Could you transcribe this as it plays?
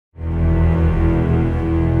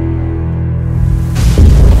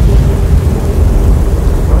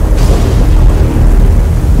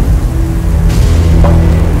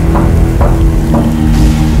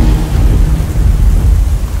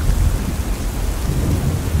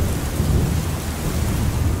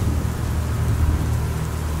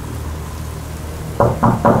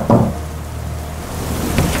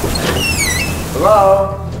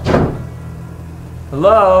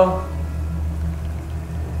Hello?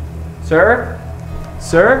 Sir?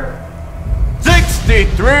 Sir?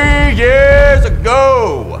 63 years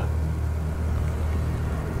ago!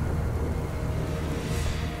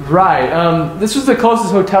 Right, this was the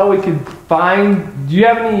closest hotel we could find. Do you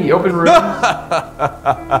have any open rooms?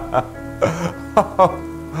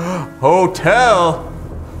 Hotel?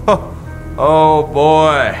 Oh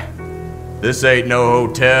boy. This ain't no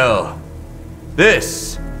hotel.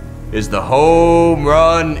 This is the Home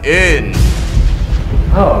Run Inn.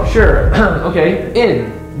 Oh, sure. Okay,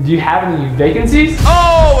 inn. Do you have any vacancies?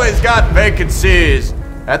 Always got vacancies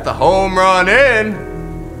at the Home Run Inn.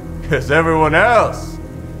 'Cause everyone else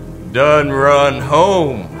done run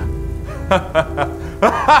home. Right.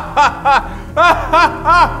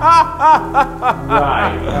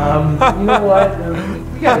 You know what?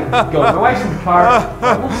 We gotta go. My wife's in the car.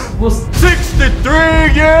 We'll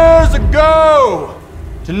 63 years ago!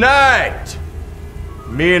 Tonight,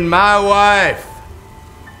 me and my wife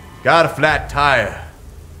got a flat tire.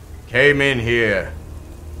 Came in here.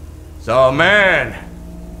 Saw a man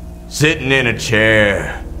sitting in a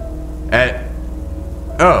chair at...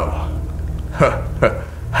 Oh.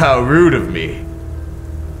 How rude of me.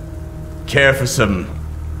 Care for some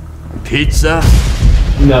pizza?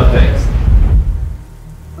 No thanks.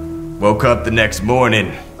 Woke up the next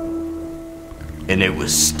morning, and it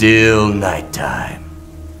was still nighttime.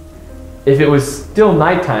 If it was still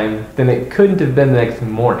nighttime, then it couldn't have been the next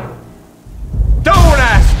morning. Don't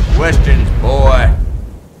ask questions, boy.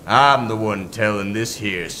 I'm the one telling this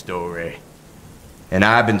here story. And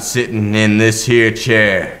I've been sitting in this here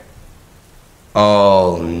chair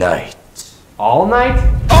all night. All night?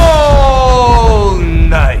 All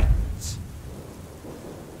night!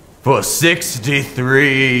 For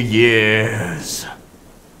 63 years.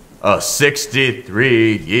 A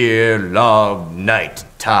 63-year-long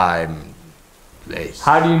nighttime place.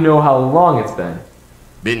 How do you know how long it's been?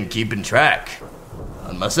 Been keeping track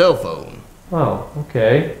on my cell phone. Oh,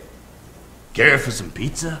 okay. Care for some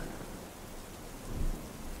pizza?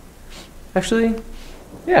 Actually,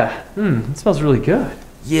 yeah. It smells really good.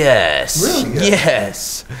 Yes. Really good.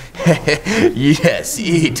 Yes. Yes,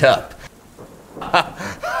 eat up.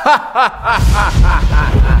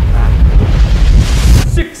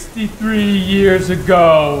 63 years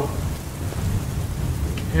ago.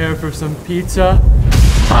 Care for some pizza?